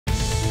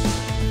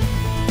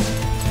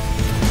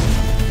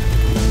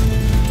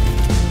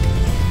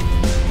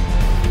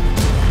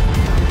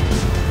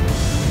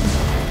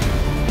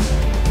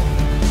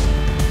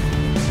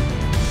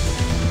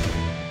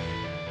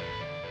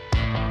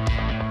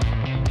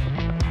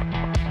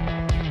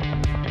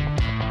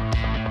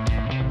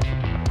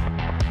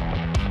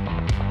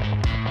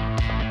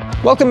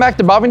Welcome back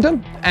to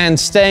Bovington, and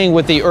staying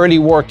with the early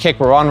war kick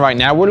we're on right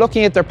now, we're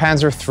looking at their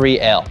Panzer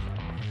III-L.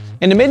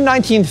 In the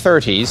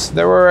mid-1930s,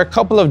 there were a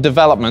couple of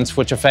developments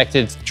which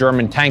affected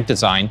German tank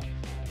design,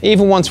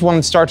 even once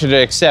one started to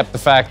accept the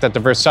fact that the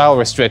Versailles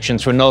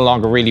restrictions were no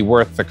longer really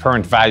worth the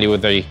current value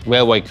of the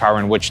railway car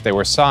in which they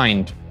were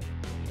signed.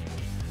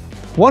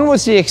 One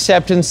was the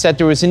acceptance that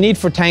there was a need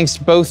for tanks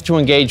both to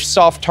engage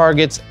soft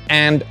targets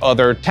and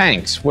other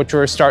tanks, which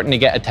were starting to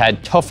get a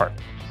tad tougher.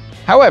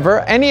 However,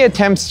 any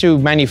attempts to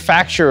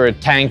manufacture a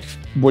tank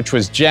which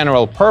was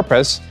general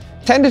purpose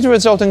tended to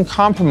result in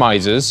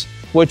compromises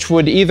which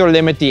would either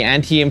limit the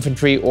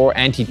anti-infantry or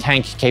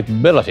anti-tank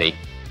capability.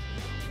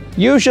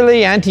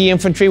 Usually,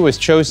 anti-infantry was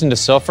chosen to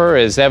suffer,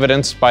 as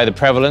evidenced by the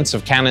prevalence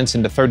of cannons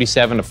in the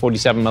 37 to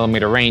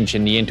 47mm range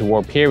in the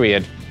interwar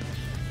period.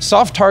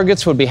 Soft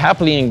targets would be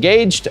happily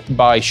engaged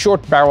by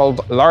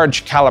short-barreled,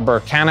 large-caliber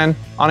cannon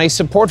on a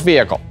support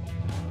vehicle,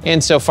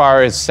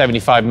 insofar as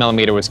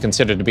 75mm was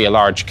considered to be a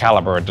large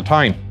caliber at the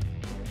time.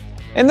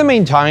 In the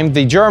meantime,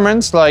 the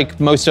Germans,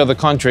 like most other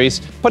countries,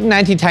 put an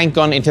anti-tank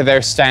gun into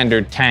their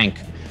standard tank.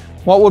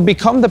 What would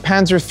become the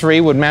Panzer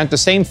III would mount the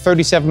same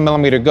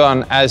 37mm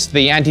gun as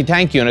the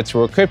anti-tank units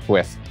were equipped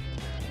with.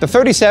 The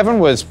 37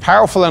 was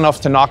powerful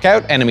enough to knock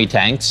out enemy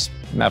tanks,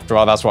 after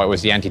all that's why it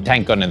was the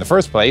anti-tank gun in the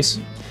first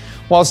place,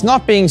 whilst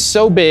not being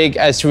so big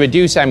as to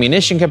reduce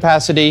ammunition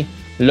capacity,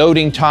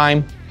 loading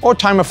time, or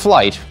time of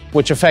flight,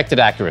 which affected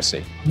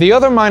accuracy. The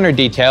other minor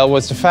detail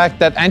was the fact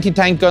that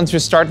anti-tank guns were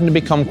starting to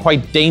become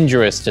quite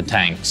dangerous to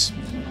tanks.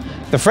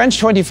 The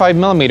French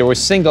 25mm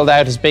was singled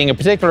out as being a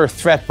particular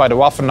threat by the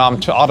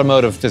Waffenamt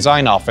Automotive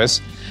Design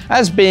Office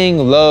as being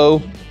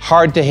low,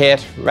 hard to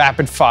hit,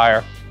 rapid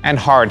fire, and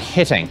hard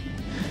hitting.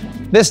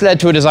 This led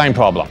to a design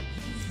problem.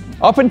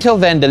 Up until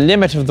then, the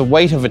limit of the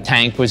weight of a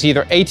tank was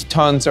either 8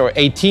 tons or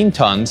 18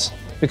 tons,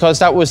 because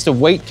that was the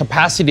weight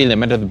capacity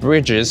limit of the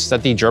bridges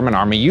that the German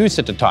army used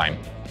at the time.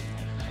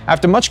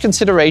 After much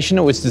consideration,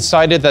 it was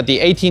decided that the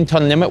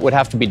 18-ton limit would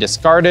have to be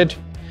discarded.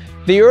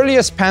 The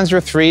earliest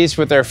Panzer IIIs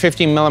with their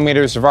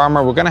 15mm of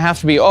armor were going to have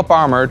to be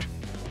up-armored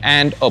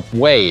and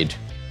up-weighed.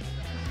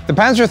 The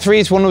Panzer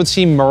IIIs one would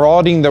see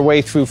marauding their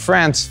way through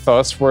France,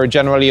 thus were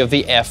generally of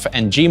the F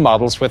and G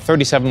models with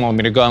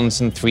 37mm guns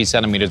and 3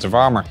 centimeters of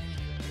armor.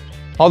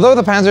 Although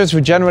the Panzers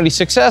were generally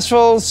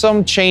successful,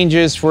 some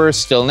changes were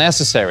still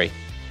necessary.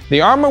 The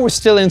armor was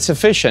still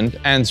insufficient,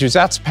 and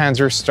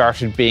Zusatzpanzer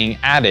started being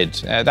added.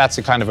 That's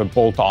a kind of a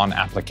bolt-on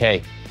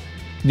applique.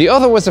 The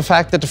other was the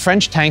fact that the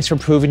French tanks were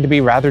proving to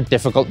be rather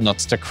difficult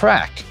nuts to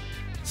crack.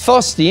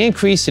 Thus, the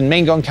increase in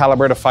main gun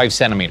caliber to 5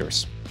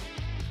 centimeters.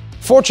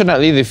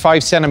 Fortunately, the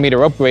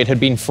 5cm upgrade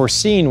had been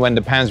foreseen when the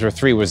Panzer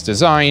III was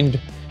designed,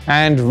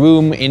 and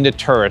room in the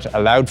turret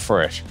allowed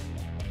for it.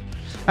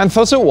 And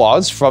thus it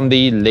was from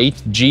the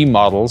late G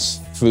models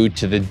through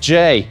to the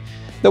J.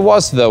 There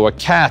was, though, a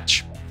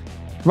catch.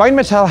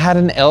 Rheinmetall had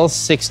an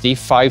L60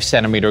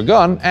 5cm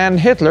gun, and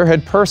Hitler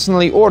had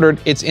personally ordered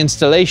its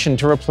installation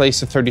to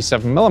replace the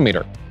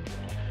 37mm.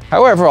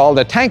 However, all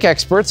the tank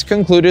experts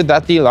concluded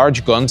that the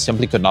large gun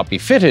simply could not be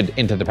fitted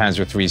into the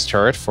Panzer III's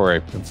turret for a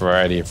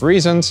variety of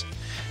reasons,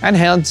 and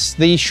hence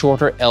the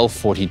shorter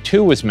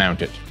L42 was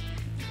mounted.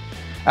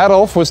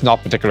 Adolf was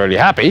not particularly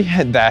happy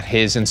that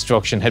his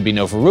instruction had been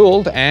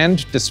overruled,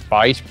 and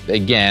despite,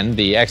 again,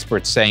 the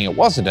experts saying it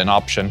wasn't an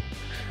option,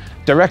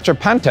 Director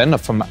Pantin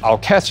from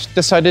Alket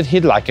decided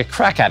he'd like a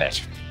crack at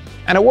it.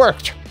 And it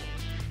worked.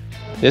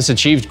 This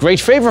achieved great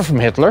favor from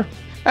Hitler,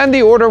 and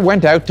the order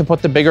went out to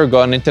put the bigger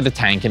gun into the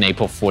tank in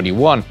April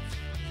 41.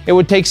 It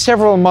would take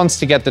several months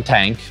to get the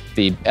tank,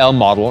 the L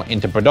model,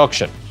 into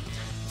production.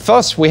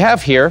 Thus, we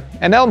have here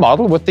an L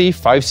model with the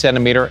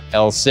 5cm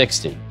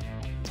L60.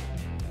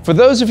 For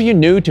those of you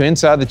new to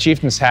Inside the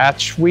Chieftain's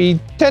Hatch, we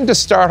tend to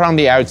start on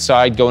the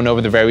outside, going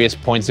over the various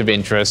points of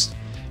interest,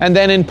 and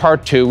then in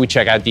part 2 we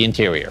check out the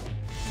interior.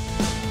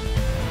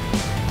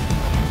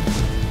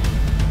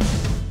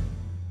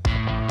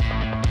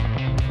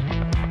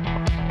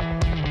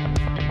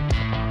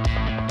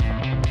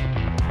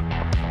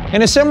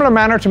 In a similar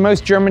manner to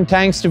most German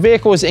tanks, the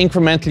vehicle was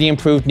incrementally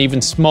improved in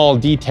even small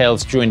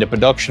details during the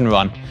production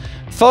run.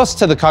 Thus,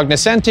 to the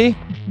cognoscenti,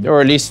 or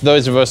at least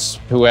those of us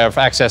who have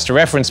access to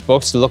reference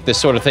books to look this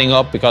sort of thing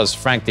up because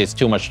frankly it's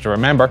too much to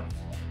remember,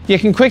 you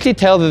can quickly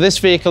tell that this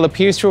vehicle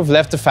appears to have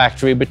left the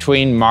factory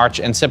between March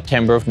and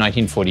September of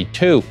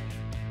 1942.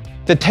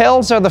 The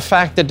tells are the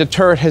fact that the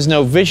turret has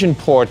no vision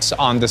ports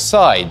on the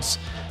sides,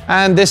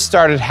 and this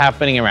started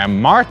happening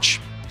around March,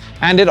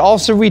 and it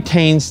also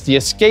retains the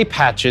escape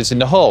hatches in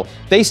the hull.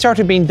 They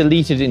started being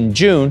deleted in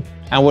June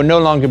and were no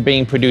longer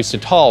being produced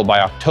at all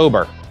by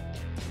October.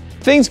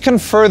 Things can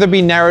further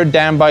be narrowed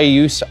down by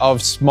use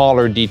of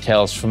smaller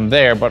details from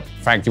there, but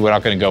frankly we're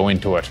not going to go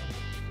into it.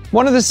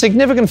 One of the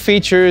significant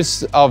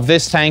features of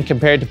this tank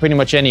compared to pretty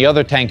much any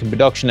other tank in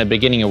production at the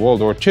beginning of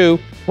World War II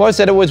was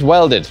that it was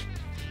welded.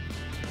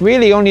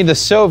 Really only the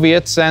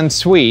Soviets and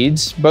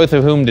Swedes, both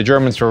of whom the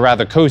Germans were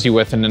rather cozy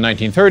with in the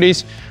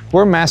 1930s,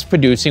 were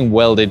mass-producing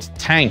welded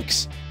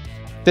tanks.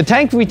 The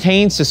tank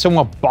retains the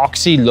somewhat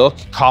boxy look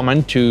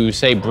common to,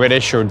 say,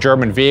 British or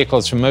German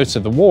vehicles for most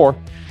of the war,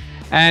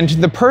 and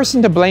the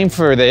person to blame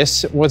for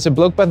this was a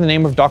bloke by the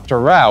name of Dr.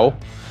 Rao,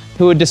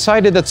 who had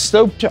decided that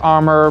sloped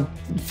armor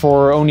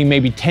for only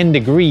maybe 10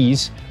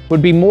 degrees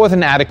would be more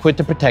than adequate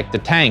to protect the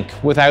tank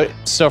without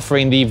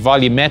suffering the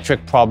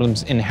volumetric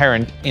problems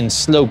inherent in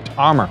sloped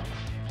armor.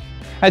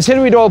 As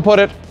Hilary Doyle put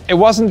it, it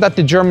wasn't that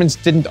the Germans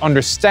didn't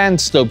understand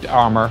sloped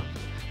armor,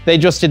 they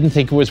just didn't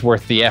think it was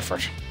worth the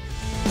effort.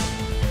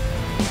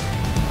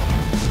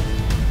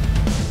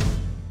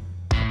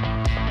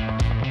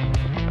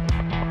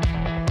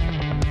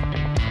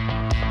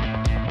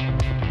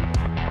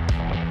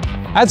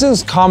 As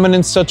is common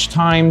in such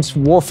times,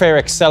 warfare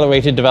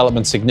accelerated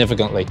development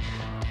significantly.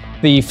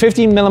 The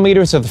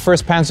 15mm of the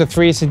first Panzer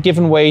IIIs had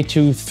given way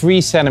to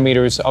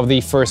 3cm of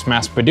the first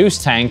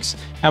mass-produced tanks,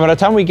 and by the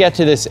time we get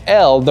to this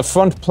L, the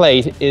front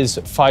plate is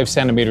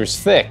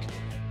 5cm thick.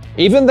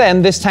 Even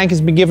then, this tank has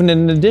been given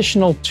an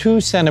additional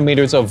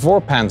 2cm of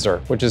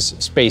Vorpanzer, which is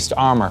spaced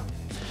armor.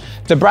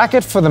 The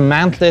bracket for the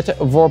mantlet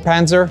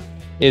Vorpanzer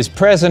is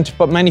present,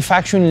 but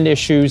manufacturing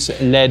issues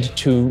led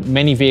to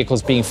many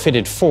vehicles being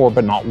fitted for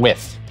but not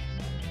with.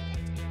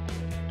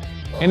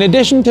 In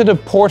addition to the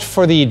port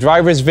for the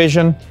driver's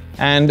vision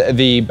and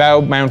the bow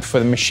mount for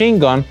the machine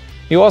gun,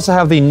 you also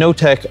have the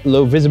Notec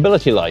low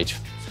visibility light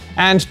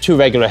and 2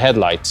 regular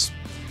headlights.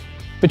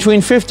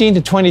 Between 15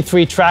 to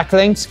 23 track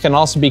links can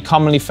also be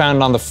commonly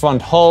found on the front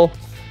hull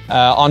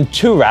on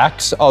 2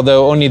 racks,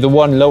 although only the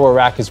one lower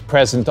rack is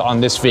present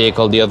on this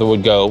vehicle, the other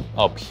would go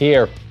up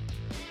here.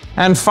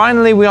 And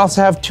finally, we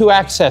also have 2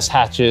 access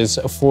hatches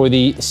for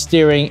the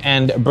steering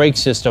and brake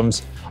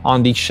systems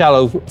on the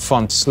shallow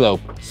front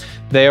slope.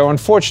 They are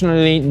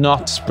unfortunately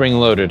not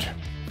spring-loaded.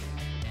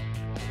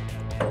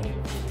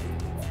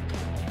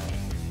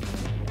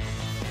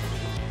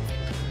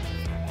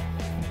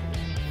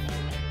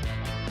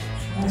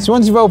 So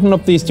once you've opened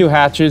up these 2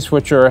 hatches,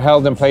 which are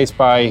held in place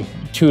by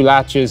 2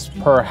 latches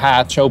per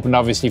hatch, opened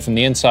obviously from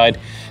the inside,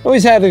 I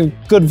always had a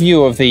good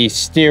view of the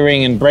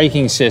steering and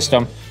braking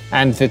system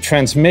and the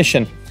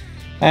transmission.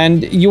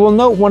 And you will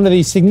note one of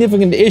the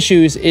significant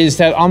issues is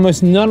that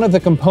almost none of the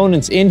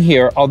components in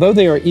here, although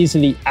they are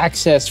easily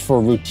accessed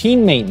for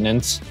routine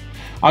maintenance,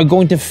 are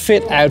going to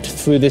fit out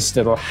through this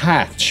little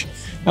hatch.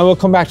 And we'll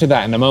come back to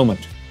that in a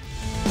moment.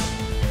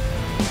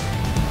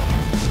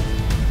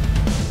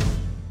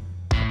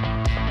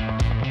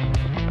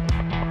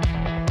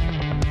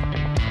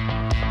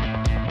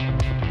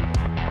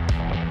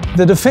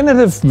 The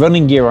definitive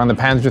running gear on the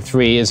Panzer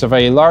III is a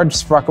very large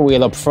sprocket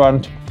wheel up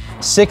front,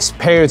 6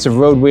 pairs of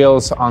road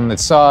wheels on the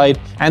side,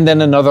 and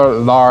then another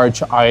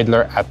large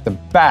idler at the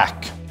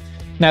back.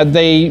 Now,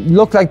 they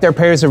look like they're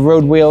pairs of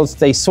road wheels.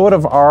 They sort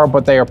of are,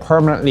 but they are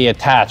permanently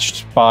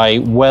attached by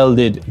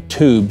welded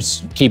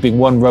tubes, keeping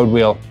one road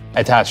wheel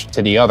attached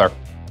to the other.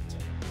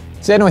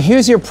 So anyway,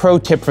 here's your pro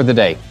tip for the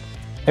day.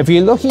 If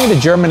you're looking at a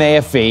German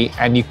AFV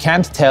and you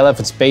can't tell if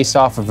it's based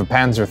off of a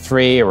Panzer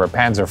III or a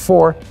Panzer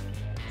IV,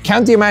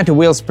 count the amount of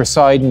wheels per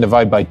side and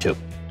divide by 2.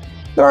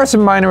 There are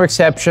some minor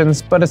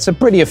exceptions, but it's a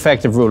pretty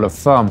effective rule of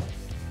thumb.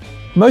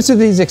 Most of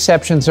these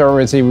exceptions are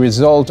as a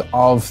result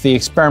of the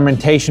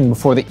experimentation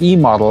before the E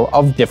model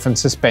of different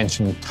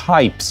suspension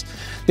types.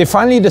 They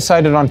finally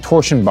decided on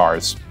torsion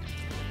bars.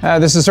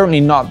 This is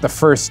certainly not the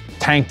first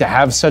tank to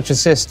have such a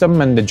system,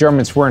 and the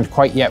Germans weren't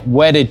quite yet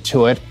wedded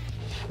to it,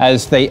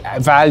 as they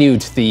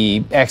valued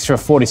the extra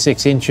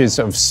 46 inches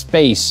of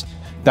space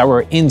that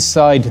were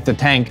inside the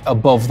tank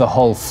above the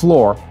hull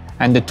floor,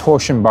 and the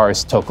torsion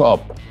bars took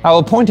up. I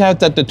will point out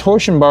that the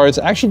torsion bars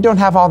actually don't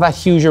have all that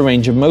huge a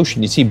range of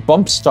motion. You see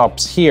bump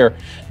stops here.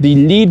 The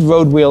lead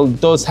road wheel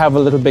does have a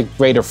little bit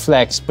greater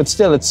flex, but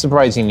still it's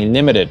surprisingly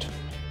limited.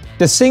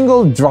 The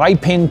single dry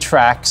pin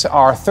tracks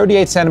are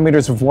 38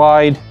 centimeters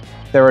wide.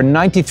 There are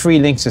 93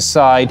 links a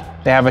side.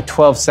 They have a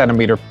 12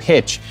 centimeter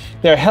pitch.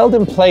 They're held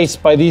in place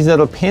by these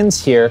little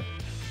pins here,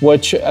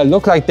 which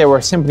look like they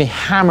were simply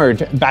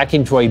hammered back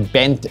into a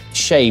bent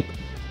shape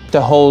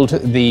to hold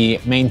the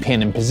main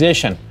pin in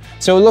position.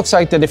 So it looks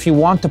like that if you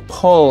want to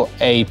pull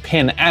a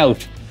pin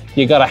out,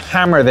 you gotta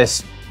hammer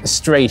this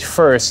straight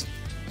first,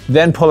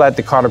 then pull out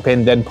the cotter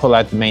pin, then pull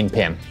out the main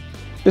pin.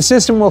 The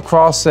system will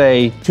cross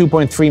a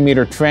 2.3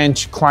 meter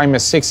trench, climb a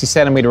 60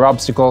 centimeter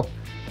obstacle,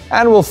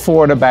 and will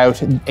ford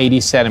about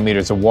 80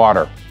 centimeters of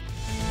water.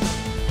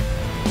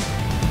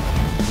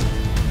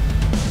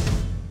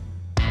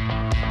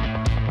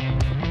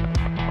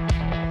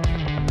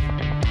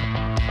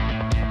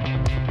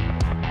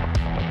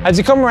 As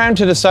you come around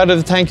to the side of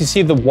the tank, you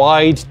see the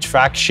wide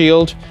track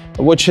shield,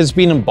 which has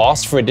been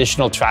embossed for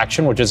additional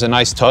traction, which is a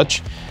nice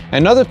touch.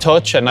 Another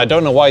touch, and I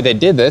don't know why they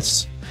did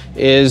this,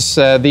 is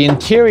the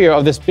interior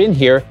of this bin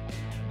here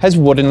has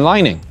wooden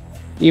lining,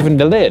 even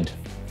the lid.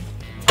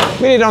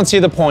 Really don't see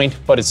the point,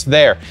 but it's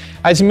there.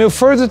 As you move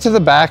further to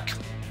the back,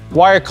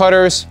 wire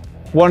cutters,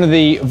 one of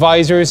the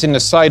visors in the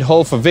side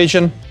hull for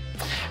vision,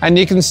 and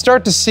you can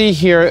start to see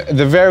here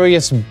the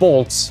various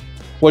bolts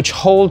which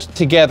hold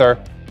together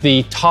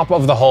the top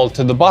of the hull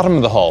to the bottom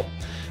of the hull.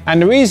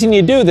 And the reason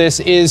you do this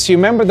is, you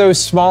remember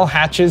those small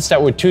hatches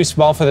that were too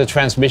small for the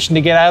transmission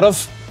to get out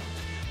of?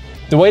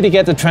 The way to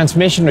get the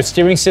transmission or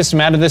steering system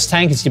out of this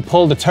tank is you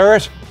pull the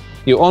turret,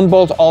 you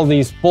unbolt all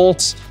these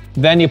bolts,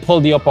 then you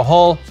pull the upper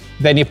hull,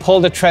 then you pull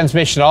the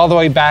transmission all the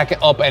way back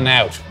up and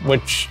out,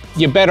 which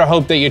you better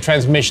hope that your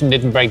transmission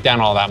didn't break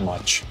down all that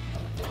much.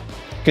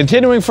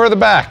 Continuing further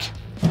back,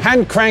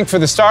 hand crank for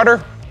the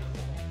starter,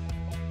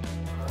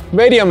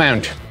 radio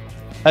mount.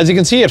 As you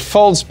can see, it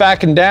folds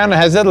back and down. It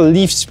has little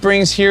leaf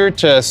springs here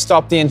to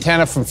stop the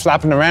antenna from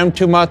flapping around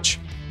too much.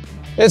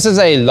 This is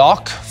a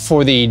lock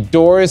for the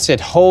doors.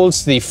 It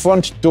holds the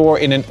front door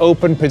in an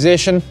open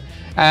position,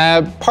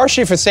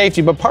 partially for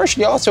safety, but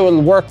partially also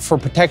it'll work for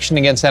protection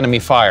against enemy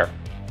fire.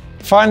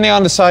 Finally,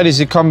 on the side as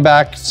you come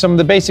back, some of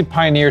the basic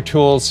Pioneer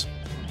tools,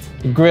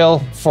 grill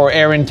for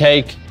air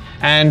intake,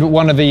 and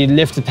one of the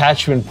lift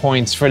attachment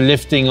points for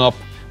lifting up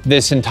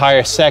this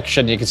entire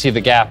section. You can see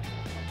the gap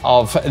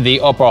of the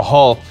upper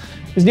hull.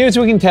 As near as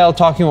we can tell,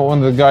 talking with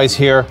one of the guys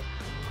here,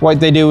 what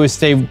they do is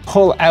they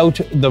pull out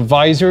the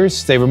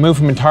visors, they remove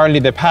them entirely,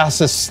 they pass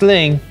a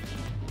sling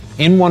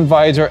in one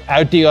visor,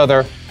 out the other,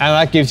 and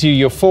that gives you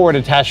your forward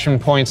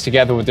attachment points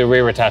together with the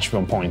rear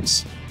attachment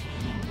points.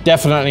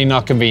 Definitely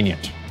not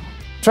convenient.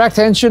 Track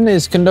tension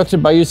is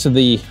conducted by use of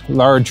the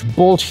large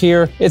bolt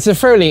here. It's a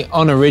fairly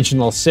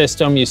unoriginal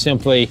system. You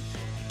simply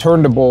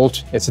turn the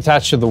bolt, it's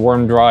attached to the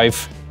worm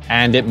drive,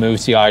 and it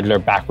moves the idler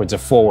backwards or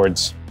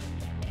forwards.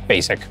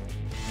 Basic.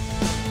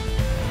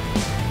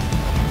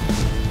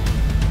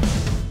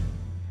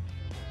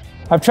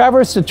 I've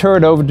traversed the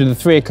turret over to the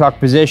 3 o'clock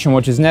position,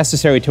 which is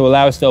necessary to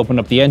allow us to open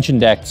up the engine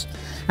decks.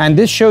 And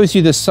this shows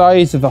you the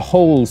size of the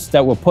holes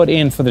that were put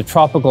in for the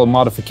tropical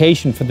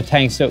modification for the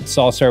tanks that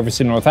saw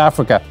service in North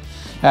Africa.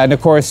 And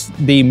of course,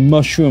 the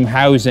mushroom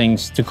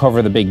housings to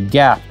cover the big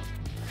gap.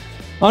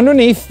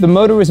 Underneath, the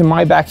motor is a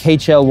Maybach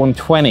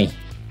HL120.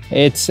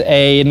 It's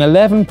an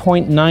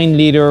 11.9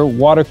 litre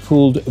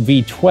water-cooled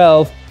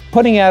V12,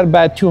 putting out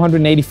about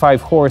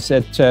 285 horse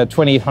at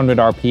 2800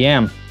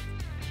 RPM.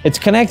 It's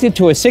connected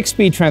to a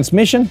 6-speed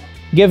transmission,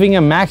 giving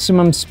a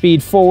maximum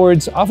speed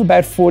forwards of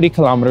about 40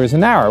 kilometers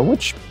an hour,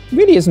 which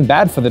really isn't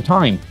bad for the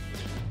time.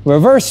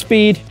 Reverse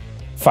speed,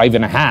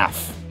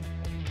 5.5.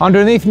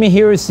 Underneath me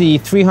here is the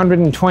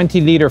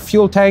 320 litre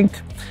fuel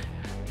tank.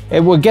 It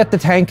will get the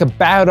tank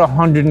about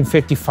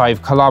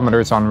 155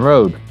 kilometers on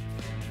road.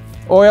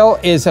 Oil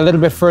is a little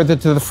bit further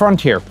to the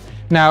front here.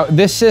 Now,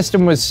 this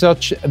system was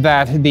such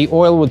that the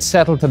oil would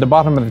settle to the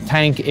bottom of the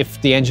tank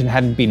if the engine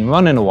hadn't been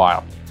run in a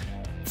while.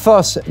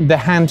 Thus, the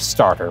hand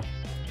starter.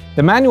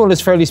 The manual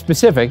is fairly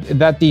specific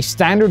that the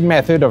standard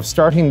method of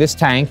starting this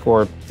tank,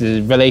 or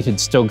the related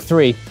Stug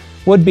 3,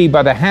 would be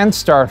by the hand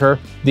starter.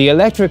 The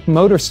electric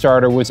motor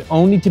starter was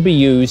only to be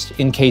used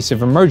in case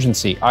of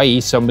emergency, i.e.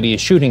 somebody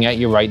is shooting at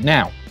you right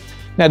now.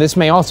 Now, this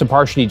may also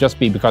partially just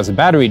be because of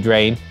battery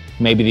drain,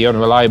 maybe the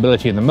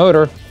unreliability of the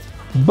motor,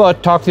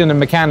 but talking to the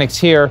mechanics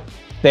here,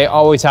 they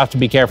always have to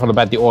be careful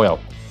about the oil.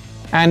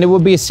 And it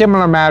would be a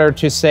similar matter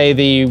to, say,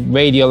 the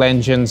radial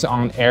engines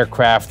on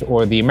aircraft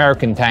or the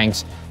American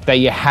tanks, that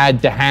you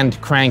had to hand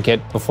crank it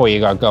before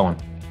you got going.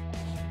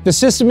 The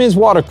system is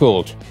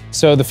water-cooled,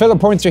 so the filler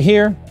points are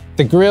here,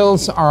 the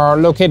grills are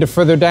located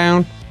further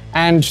down,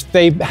 and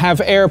they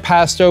have air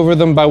passed over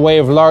them by way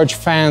of large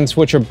fans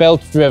which are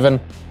belt-driven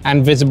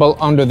and visible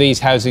under these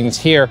housings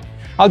here.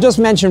 I'll just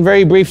mention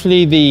very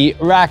briefly the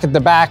rack at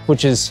the back,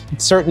 which is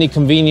certainly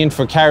convenient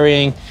for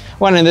carrying,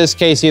 well, in this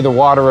case, either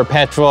water or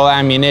petrol,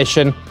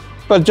 ammunition,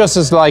 but just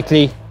as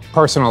likely,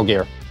 personal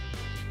gear.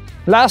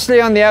 Lastly,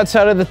 on the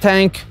outside of the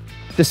tank,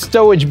 the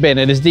stowage bin.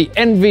 It is the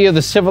envy of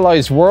the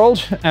civilized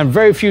world, and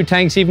very few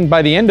tanks, even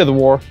by the end of the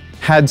war,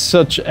 had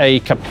such a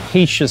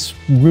capacious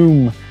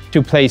room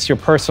to place your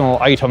personal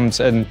items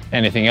and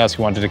anything else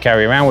you wanted to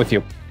carry around with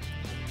you.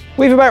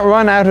 We've about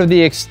run out of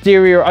the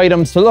exterior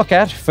items to look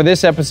at for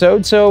this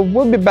episode, so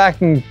we'll be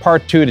back in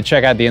part 2 to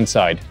check out the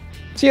inside.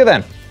 See you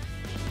then.